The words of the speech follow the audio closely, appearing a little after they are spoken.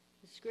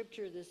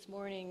Scripture this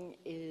morning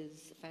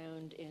is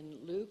found in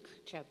Luke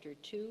chapter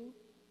 2,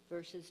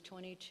 verses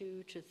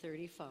 22 to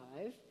 35.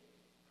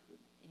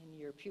 In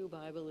your Pew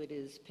Bible, it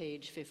is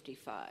page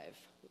 55.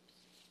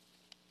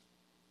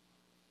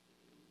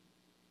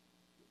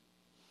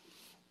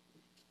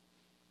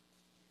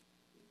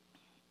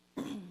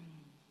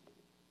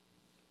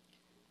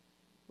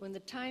 When the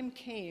time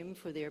came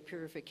for their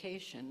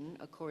purification,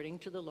 according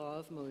to the law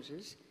of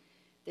Moses,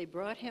 they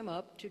brought him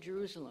up to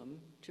Jerusalem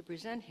to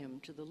present him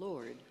to the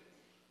Lord.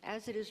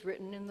 As it is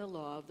written in the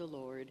law of the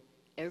Lord,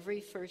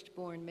 every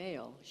firstborn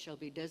male shall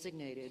be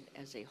designated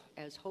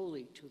as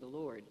holy to the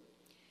Lord.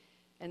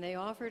 And they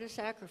offered a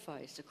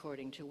sacrifice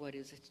according to what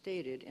is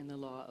stated in the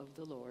law of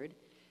the Lord,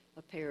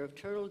 a pair of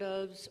turtle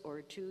doves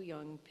or 2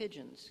 young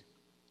pigeons.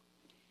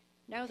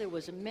 Now there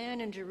was a man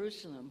in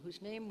Jerusalem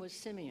whose name was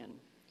Simeon.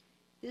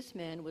 This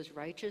man was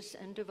righteous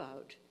and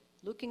devout,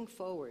 looking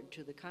forward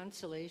to the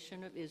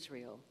consolation of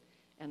Israel,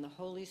 and the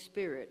Holy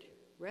Spirit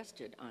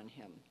rested on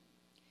him.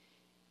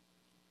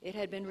 It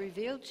had been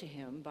revealed to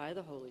him by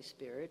the Holy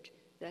Spirit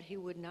that he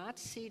would not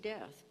see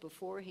death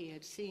before he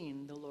had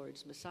seen the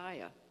Lord's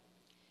Messiah.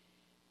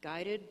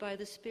 Guided by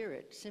the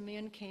Spirit,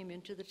 Simeon came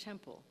into the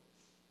temple,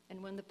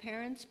 and when the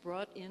parents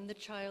brought in the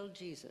child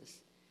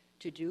Jesus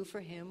to do for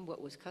him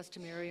what was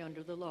customary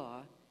under the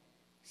law,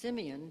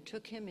 Simeon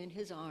took him in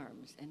his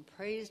arms and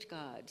praised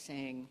God,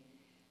 saying,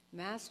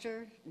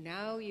 "Master,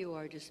 now you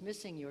are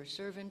dismissing your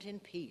servant in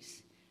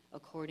peace,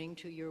 according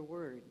to your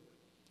word.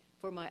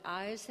 For my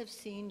eyes have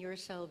seen your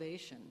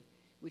salvation,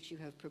 which you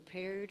have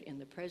prepared in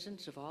the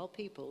presence of all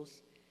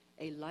peoples,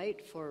 a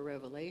light for a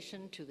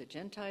revelation to the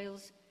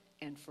Gentiles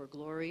and for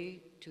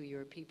glory to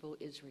your people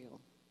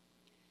Israel."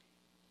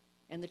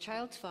 And the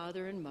child's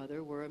father and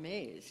mother were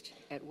amazed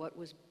at what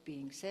was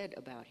being said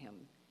about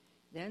him.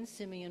 Then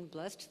Simeon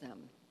blessed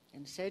them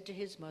and said to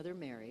his mother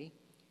Mary,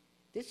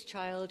 "This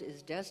child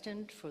is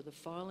destined for the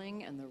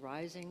falling and the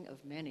rising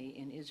of many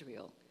in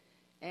Israel,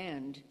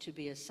 and to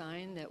be a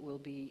sign that will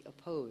be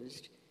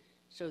opposed,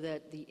 so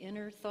that the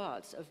inner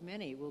thoughts of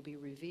many will be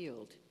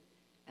revealed,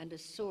 and a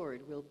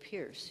sword will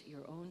pierce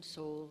your own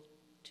soul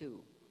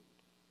too."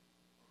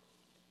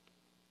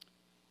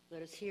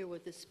 Let us hear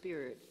what the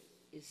Spirit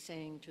is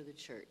saying to the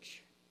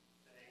church.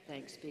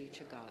 Thanks be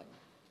to God.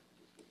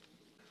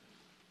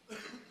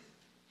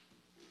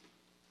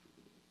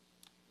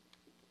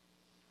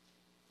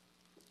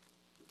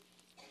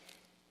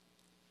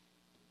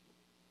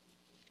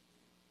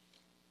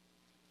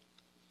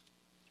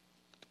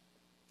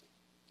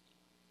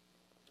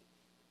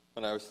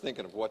 When I was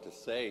thinking of what to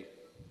say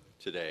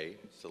today,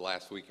 it's the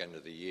last weekend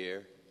of the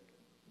year.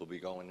 We'll be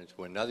going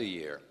into another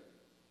year.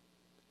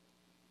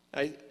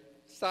 I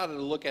started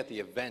to look at the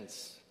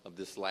events of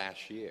this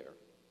last year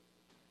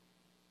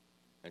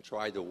and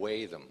tried to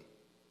weigh them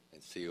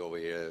and see over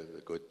here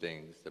the good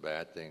things, the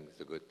bad things,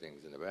 the good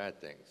things, and the bad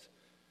things.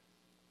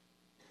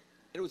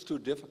 It was too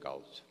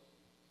difficult.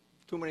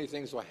 Too many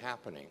things were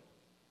happening.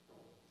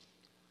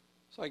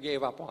 So I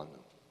gave up on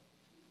them.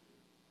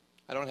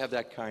 I don't have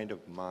that kind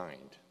of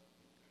mind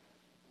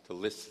to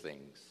list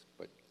things,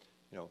 but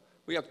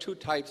we have 2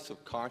 types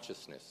of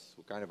consciousness.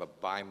 We're kind of a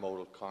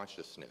bimodal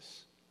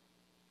consciousness.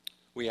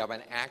 We have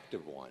an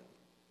active one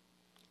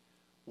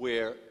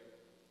where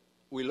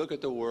we look at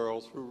the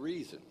world through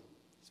reason.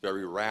 It's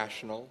very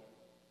rational,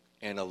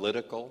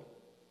 analytical.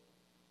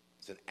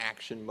 It's an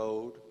action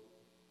mode.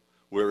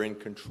 We're in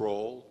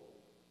control.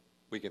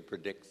 We can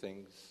predict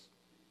things.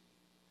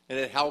 And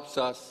it helps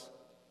us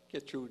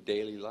get through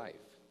daily life.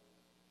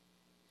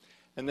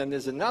 And then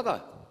there's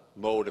another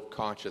mode of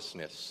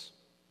consciousness,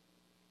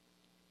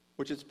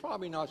 which is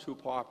probably not too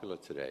popular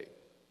today.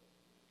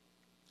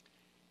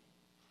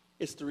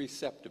 It's the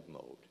receptive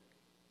mode.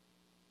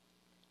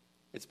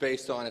 It's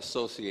based on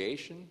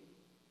association,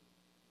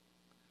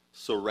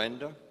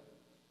 surrender,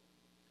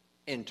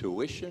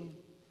 intuition,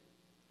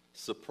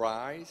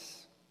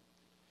 surprise,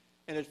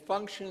 and it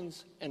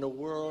functions in a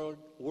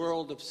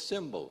world of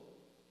symbol,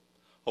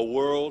 a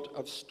world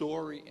of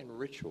story and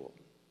ritual.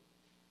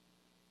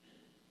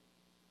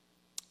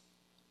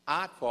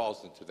 Art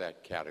falls into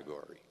that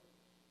category.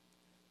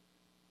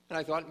 And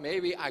I thought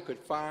maybe I could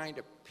find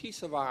a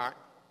piece of art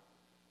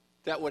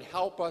that would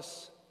help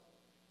us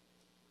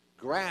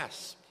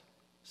grasp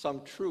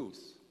some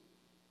truth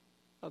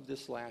of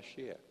this last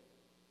year.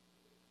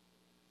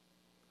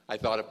 I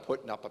thought of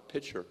putting up a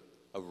picture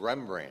of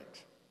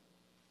Rembrandt,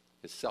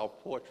 his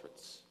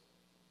self-portraits,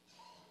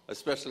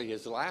 especially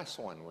his last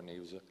one when he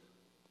was an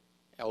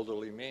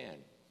elderly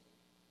man.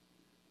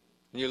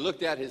 And you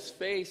looked at his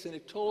face and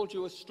it told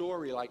you a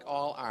story like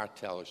all art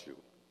tells you.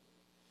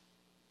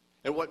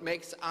 And what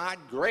makes art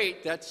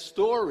great, that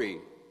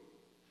story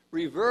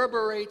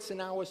reverberates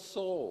in our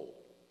soul,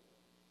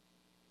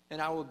 in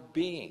our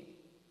being,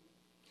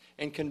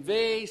 and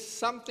conveys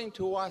something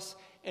to us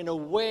in a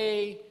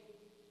way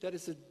that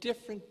is a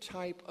different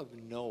type of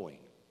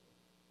knowing.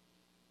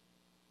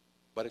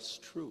 But it's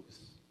truth,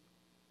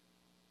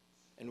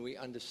 and we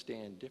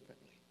understand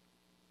differently.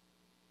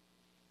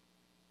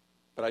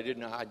 But I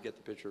didn't know how I'd get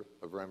the picture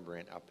of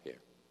Rembrandt up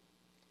here.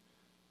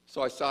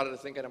 So I started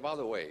thinking of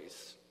other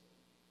ways.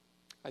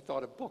 I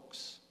thought of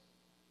books.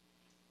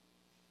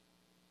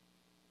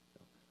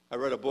 I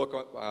read a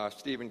book of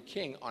Stephen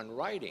King on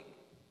writing.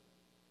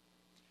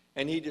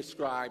 And he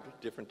described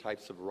different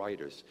types of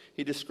writers.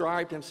 He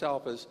described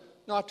himself as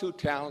not too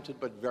talented,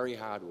 but very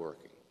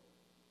hardworking.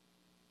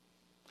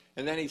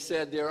 And then he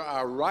said there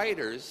are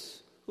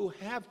writers who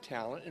have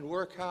talent and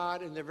work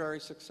hard and they're very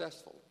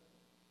successful.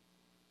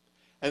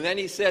 And then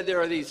he said there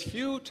are these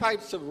few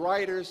types of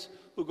writers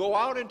who go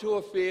out into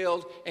a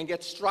field and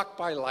get struck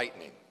by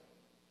lightning.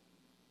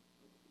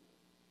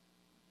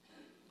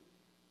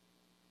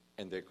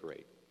 And they're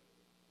great.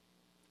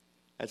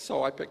 And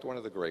so I picked one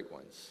of the great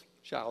ones,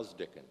 Charles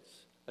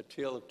Dickens, A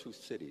Tale of Two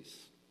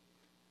Cities.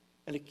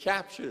 And it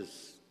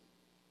captures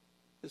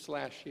this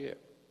last year.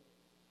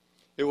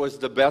 It was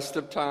the best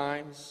of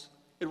times.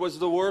 It was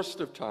the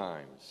worst of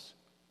times.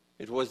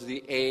 It was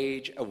the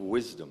age of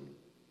wisdom.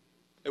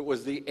 It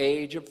was the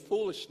age of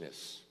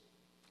foolishness.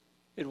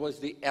 It was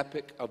the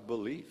epic of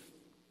belief.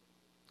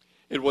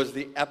 It was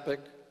the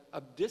epic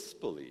of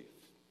disbelief.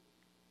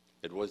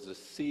 It was the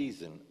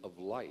season of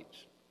light.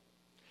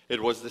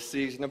 It was the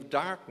season of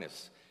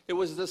darkness. It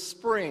was the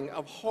spring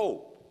of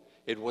hope.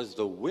 It was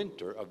the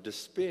winter of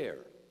despair.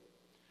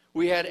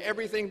 We had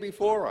everything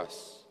before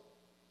us.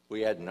 We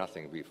had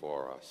nothing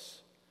before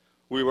us.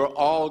 We were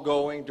all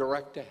going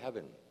direct to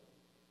heaven.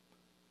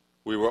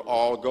 We were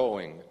all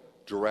going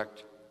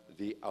direct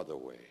the other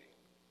way.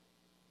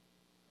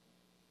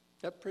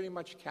 That pretty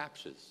much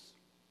captures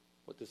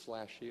what this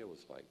last year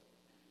was like.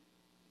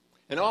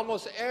 And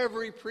almost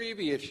every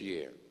previous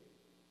year,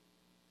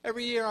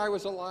 every year I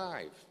was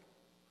alive,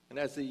 and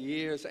as the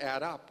years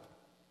add up,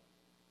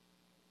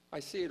 I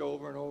see it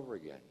over and over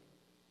again.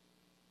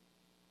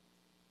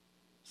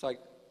 It's like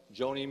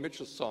Joni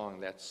Mitchell's song,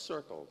 that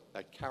circle,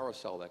 that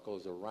carousel that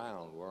goes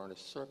around. We're in a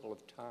circle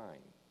of time.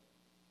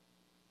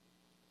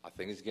 Are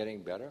things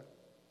getting better?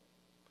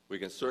 We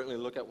can certainly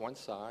look at one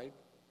side,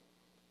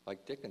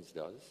 like Dickens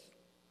does.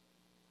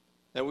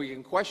 Then we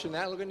can question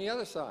that and look at the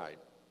other side.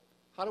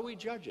 How do we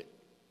judge it?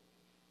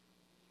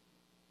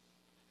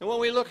 And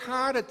when we look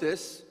hard at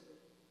this,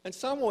 in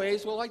some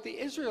ways, we're like the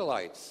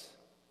Israelites.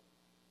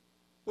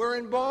 We're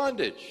in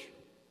bondage.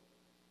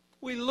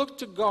 We look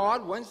to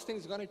God. When's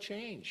things going to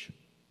change?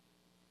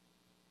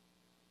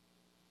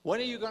 When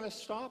are you going to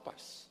stop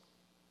us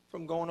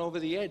from going over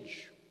the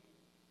edge?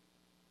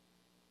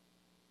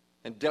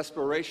 In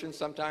desperation,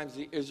 sometimes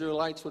the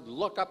Israelites would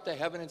look up to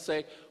heaven and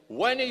say,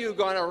 when are you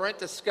going to rent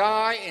the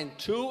sky in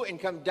two and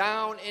come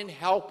down and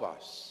help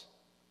us?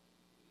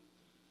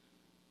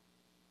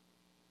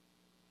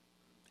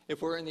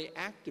 If we're in the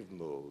active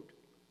mode,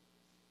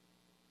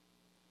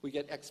 we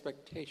get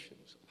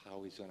expectations of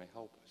how he's going to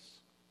help us,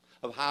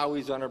 of how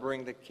he's going to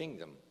bring the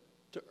kingdom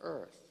to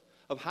earth,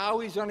 of how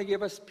he's going to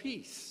give us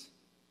peace.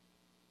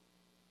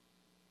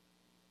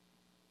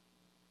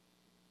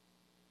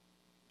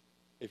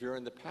 If you're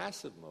in the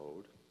passive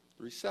mode,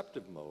 the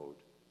receptive mode,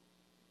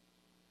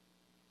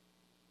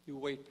 you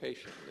wait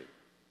patiently.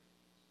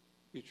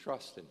 You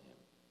trust in him.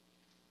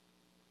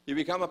 You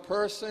become a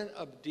person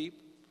of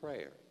deep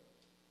prayer.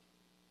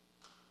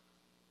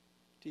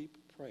 Deep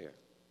prayer.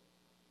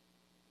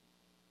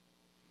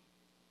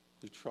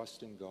 You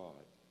trust in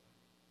God.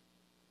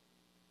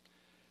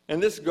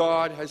 And this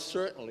God has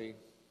certainly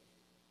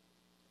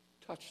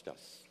touched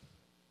us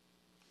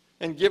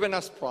and given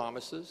us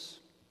promises.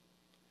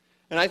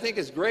 And I think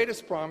his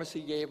greatest promise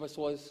he gave us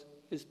was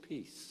his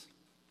peace.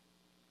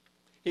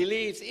 He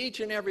leaves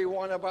each and every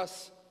one of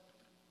us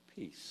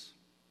peace.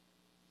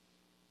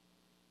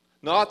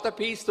 Not the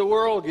peace the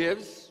world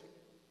gives,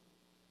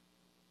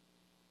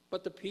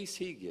 but the peace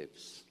he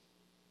gives.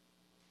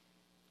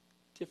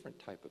 Different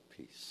type of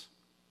peace.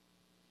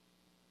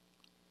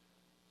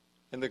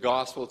 In the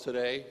gospel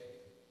today,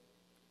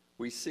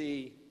 we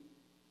see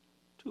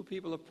two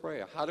people of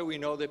prayer. How do we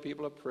know they're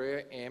people of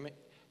prayer,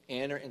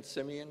 Anna and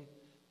Simeon?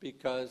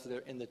 Because they're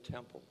in the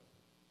temple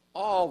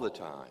all the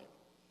time.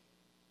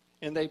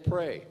 And they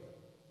pray.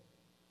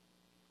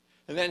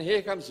 And then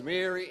here comes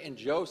Mary and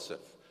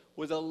Joseph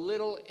with a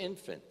little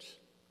infant.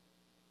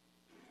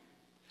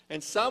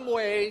 In some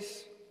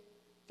ways,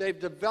 they've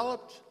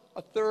developed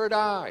a third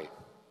eye.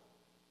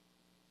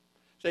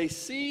 They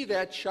see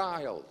that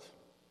child.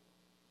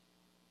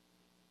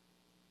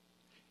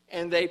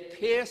 And they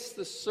pierce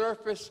the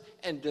surface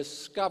and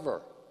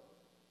discover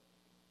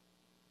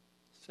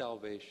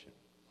salvation.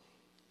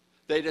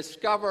 They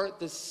discover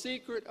the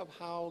secret of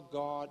how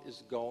God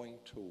is going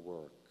to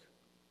work.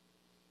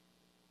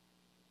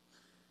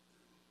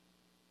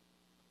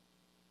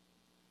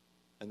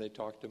 And they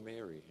talk to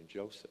Mary and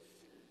Joseph,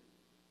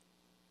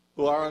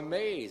 who are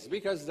amazed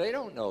because they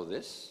don't know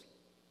this.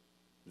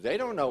 They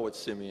don't know what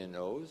Simeon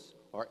knows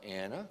or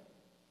Anna.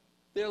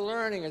 They're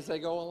learning as they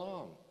go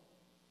along.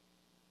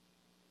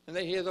 And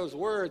they hear those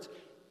words,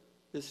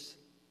 this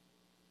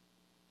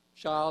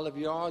child of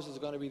yours is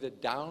going to be the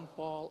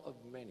downfall of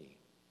many.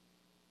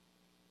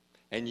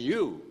 And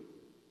you'll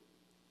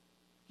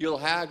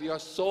have your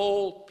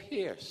soul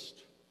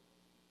pierced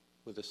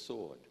with a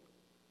sword.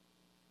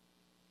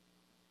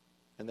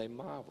 and they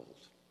marveled.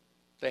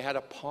 They had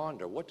to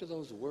ponder, what do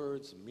those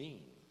words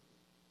mean?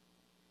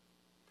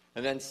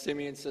 And then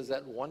Simeon says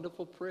that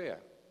wonderful prayer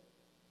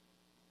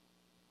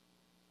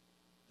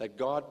that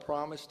God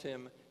promised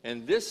him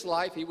in this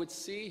life he would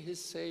see his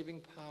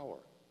saving power.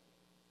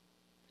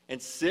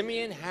 And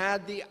Simeon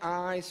had the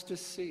eyes to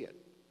see it.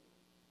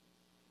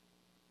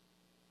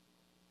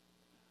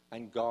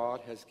 And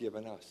God has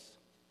given us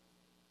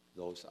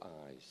those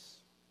eyes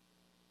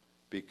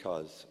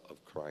because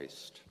of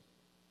Christ.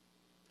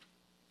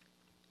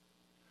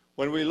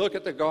 When we look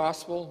at the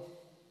gospel,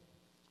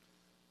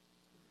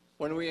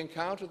 when we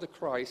encounter the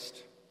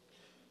Christ,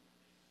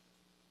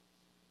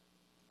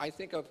 I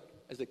think of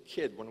as a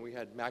kid when we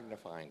had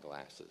magnifying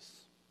glasses.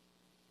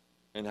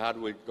 And how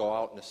do we go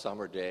out in a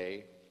summer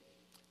day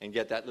and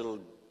get that little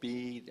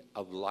bead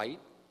of light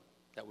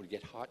that would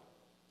get hot?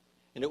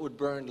 And it would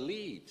burn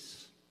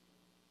leaves.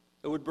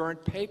 It would burn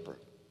paper.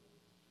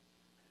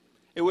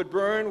 It would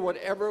burn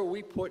whatever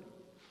we put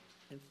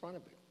in front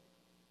of it.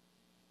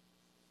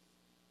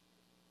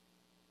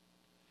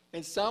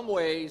 In some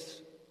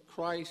ways,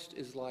 Christ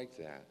is like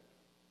that.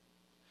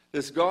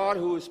 This God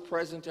who is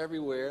present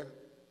everywhere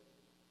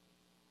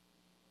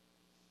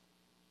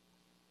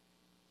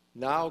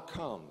now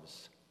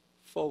comes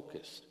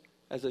focused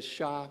as a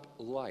sharp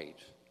light,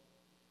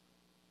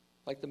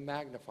 like the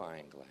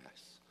magnifying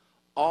glass.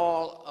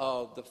 All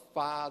of the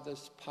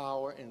Father's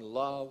power and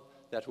love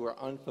that we're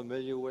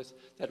unfamiliar with,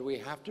 that we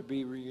have to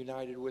be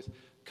reunited with,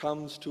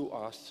 comes to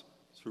us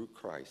through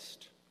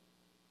Christ.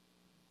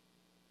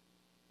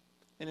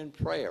 And in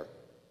prayer,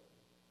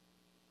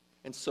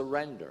 and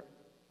surrender,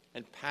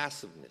 and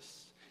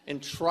passiveness,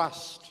 and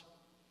trust,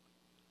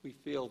 we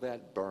feel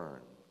that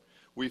burn.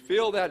 We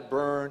feel that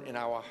burn in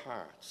our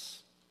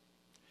hearts.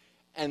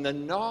 And the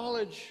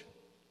knowledge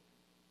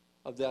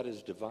of that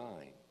is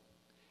divine.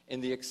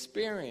 And the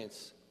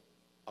experience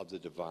of the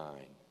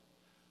divine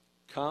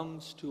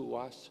comes to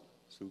us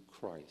through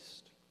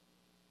Christ.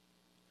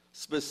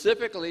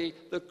 Specifically,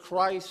 the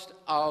Christ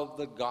of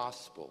the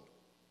gospel,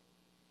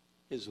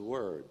 his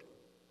word,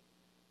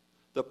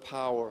 the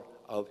power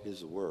of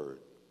his word.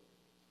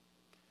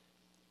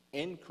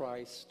 In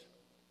Christ,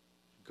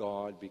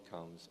 God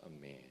becomes a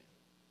man.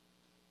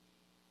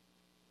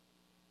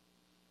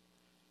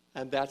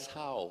 And that's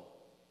how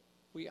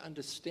we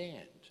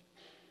understand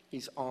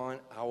he's on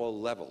our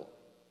level.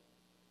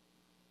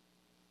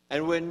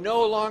 And we're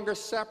no longer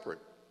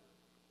separate.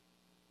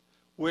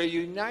 We're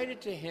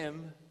united to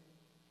him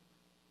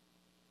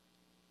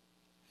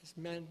as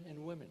men and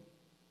women.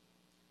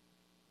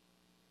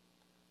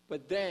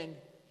 But then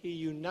he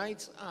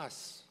unites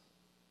us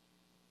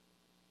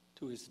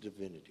to his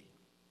divinity.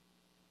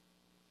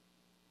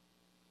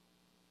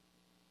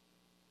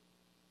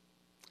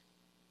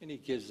 And he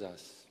gives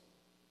us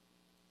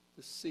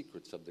the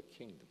secrets of the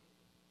kingdom.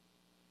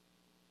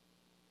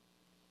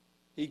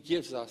 He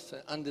gives us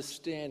an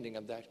understanding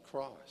of that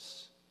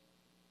cross,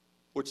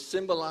 which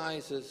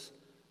symbolizes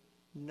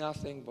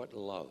nothing but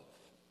love.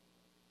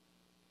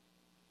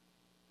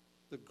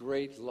 The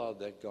great love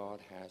that God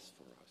has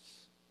for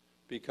us,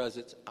 because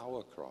it's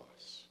our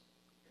cross.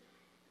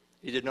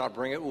 He did not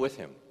bring it with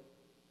him.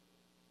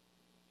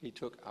 He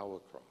took our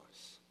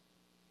cross.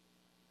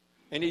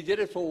 And he did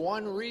it for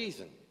one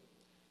reason,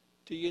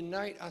 to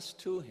unite us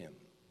to him.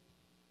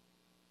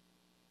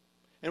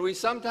 And we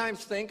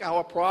sometimes think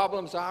our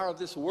problems are of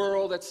this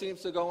world that seems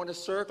to go in a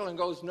circle and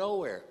goes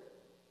nowhere.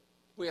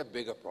 We have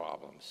bigger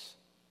problems.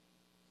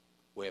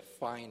 We're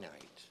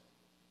finite.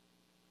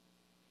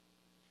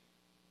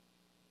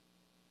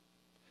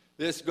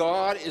 This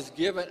God is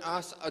giving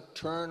us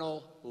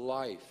eternal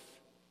life.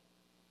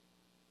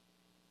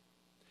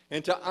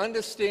 And to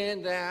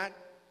understand that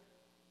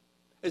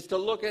is to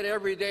look at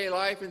everyday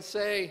life and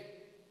say,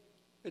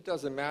 it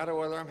doesn't matter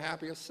whether I'm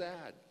happy or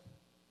sad.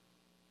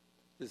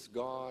 This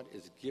God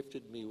has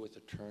gifted me with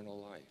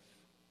eternal life.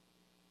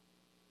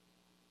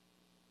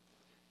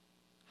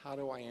 How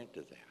do I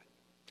enter that?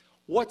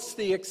 What's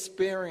the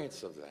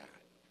experience of that?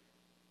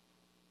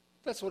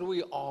 That's what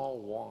we all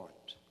want.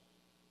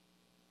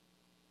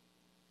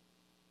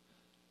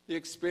 The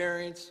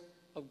experience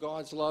of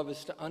God's love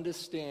is to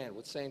understand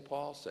what St.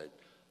 Paul said.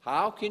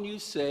 How can you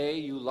say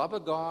you love a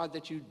God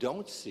that you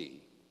don't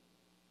see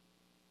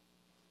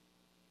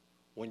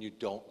when you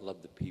don't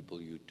love the people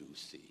you do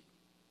see?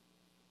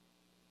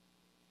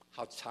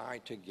 How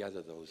tied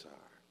together those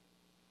are.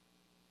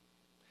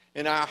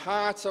 In our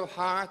hearts of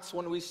hearts,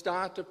 when we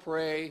start to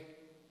pray,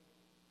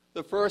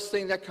 the first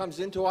thing that comes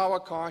into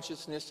our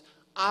consciousness,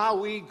 are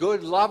we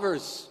good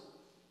lovers?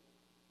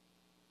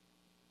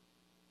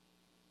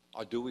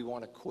 Or do we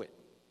want to quit?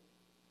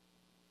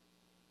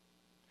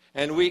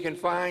 And we can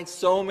find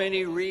so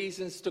many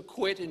reasons to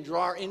quit and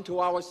draw into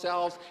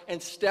ourselves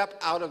and step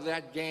out of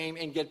that game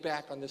and get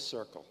back on the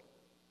circle.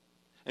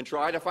 And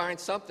try to find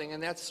something in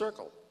that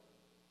circle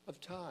of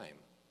time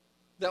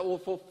that will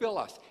fulfill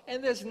us.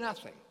 And there's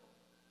nothing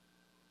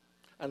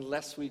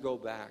unless we go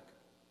back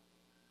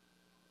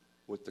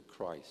with the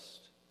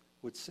Christ,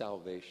 with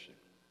salvation.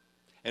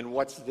 And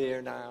what's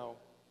there now?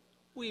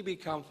 We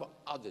become for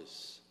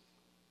others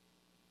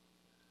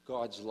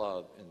God's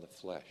love in the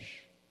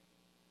flesh.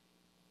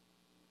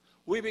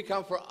 We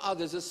become for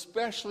others,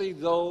 especially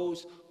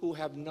those who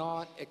have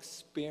not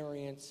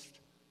experienced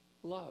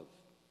love,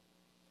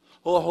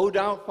 or who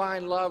don't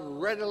find love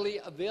readily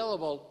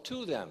available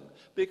to them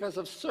because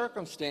of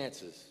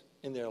circumstances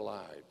in their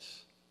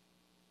lives,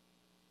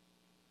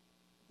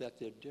 that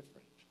they're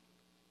different.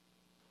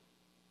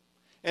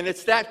 And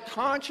it's that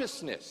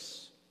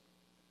consciousness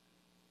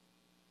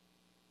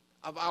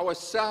of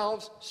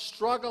ourselves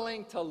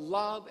struggling to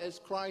love as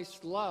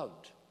Christ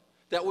loved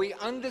that we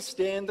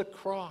understand the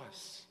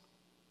cross,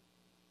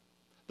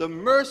 the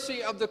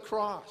mercy of the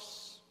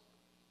cross,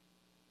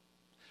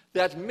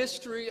 that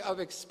mystery of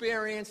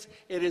experience.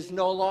 It is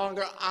no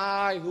longer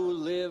I who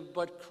live,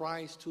 but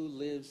Christ who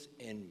lives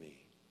in me.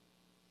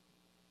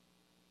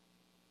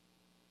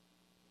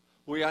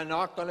 We are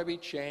not going to be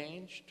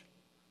changed.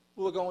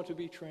 We're going to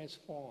be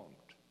transformed.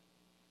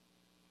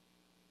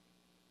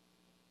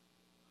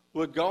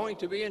 We're going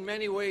to be in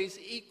many ways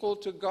equal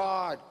to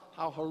God.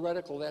 How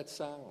heretical that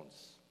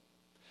sounds.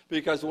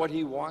 Because what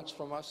he wants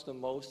from us the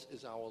most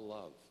is our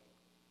love.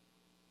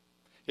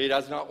 He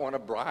does not want to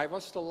bribe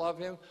us to love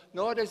him,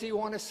 nor does he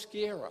want to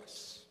scare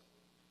us.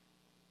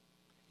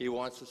 He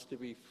wants us to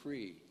be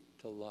free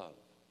to love.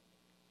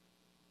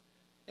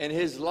 And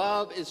his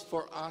love is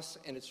for us,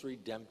 and it's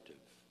redemptive.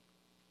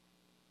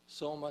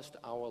 So must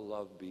our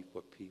love be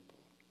for people,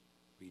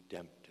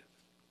 redemptive,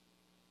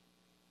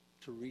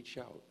 to reach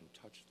out and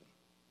touch them.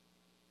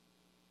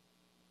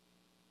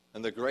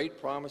 And the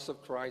great promise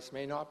of Christ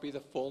may not be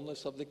the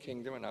fullness of the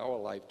kingdom in our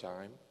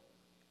lifetime.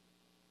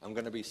 I'm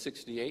going to be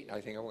 68, and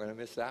I think I'm going to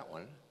miss that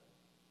one.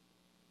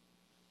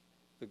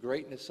 The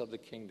greatness of the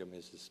kingdom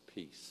is this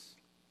peace.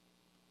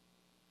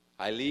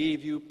 I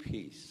leave you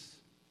peace,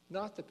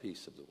 not the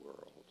peace of the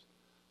world,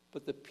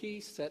 but the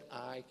peace that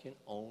I can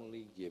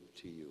only give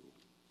to you.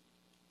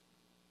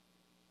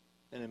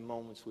 And in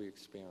moments we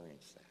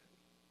experience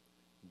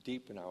that,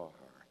 deep in our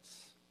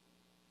hearts.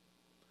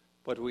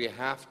 But we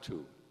have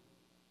to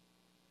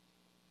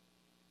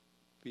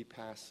be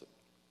passive,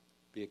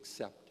 be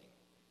accepting,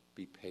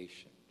 be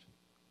patient.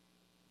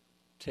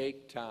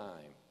 Take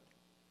time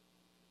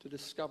to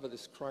discover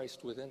this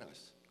Christ within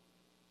us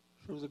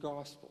through the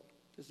gospel.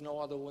 There's no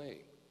other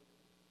way.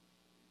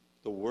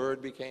 The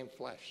Word became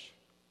flesh,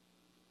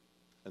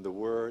 and the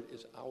Word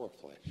is our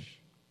flesh,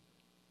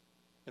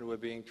 and we're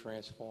being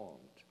transformed.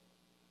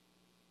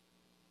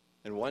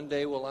 And one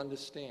day we'll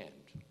understand,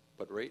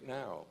 but right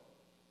now,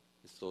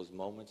 it's those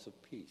moments of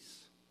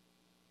peace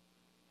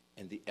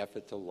and the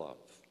effort to love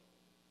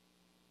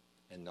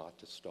and not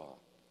to stop,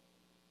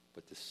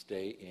 but to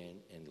stay in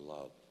and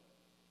love,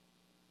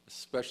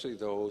 especially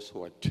those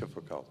who are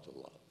difficult to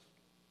love.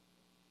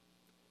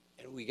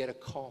 And we get a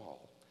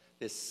call.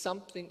 There's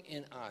something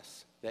in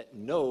us that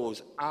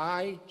knows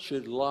I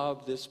should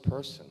love this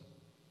person.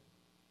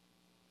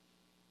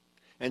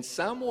 In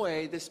some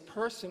way, this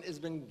person has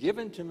been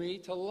given to me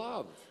to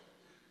love.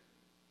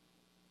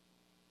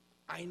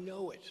 I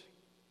know it.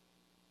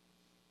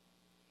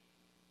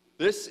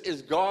 This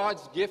is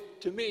God's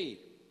gift to me.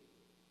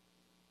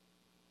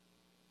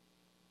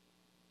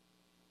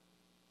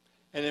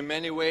 And in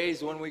many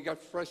ways, when we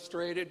get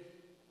frustrated,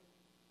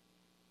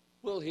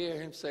 we'll hear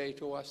him say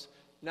to us,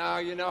 now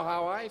you know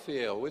how I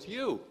feel with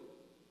you.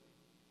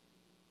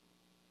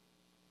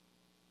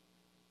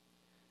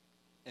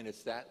 And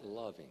it's that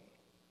loving,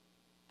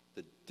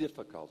 the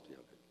difficulty of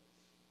it,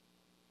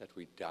 that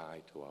we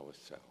die to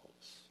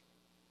ourselves.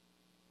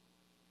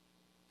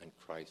 And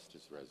Christ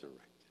is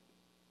resurrected.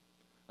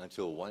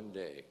 Until one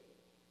day,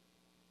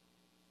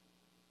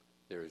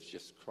 there is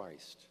just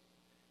Christ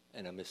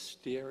and a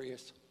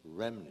mysterious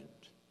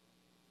remnant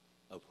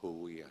of who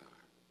we are.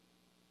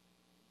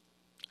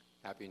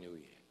 Happy New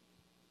Year.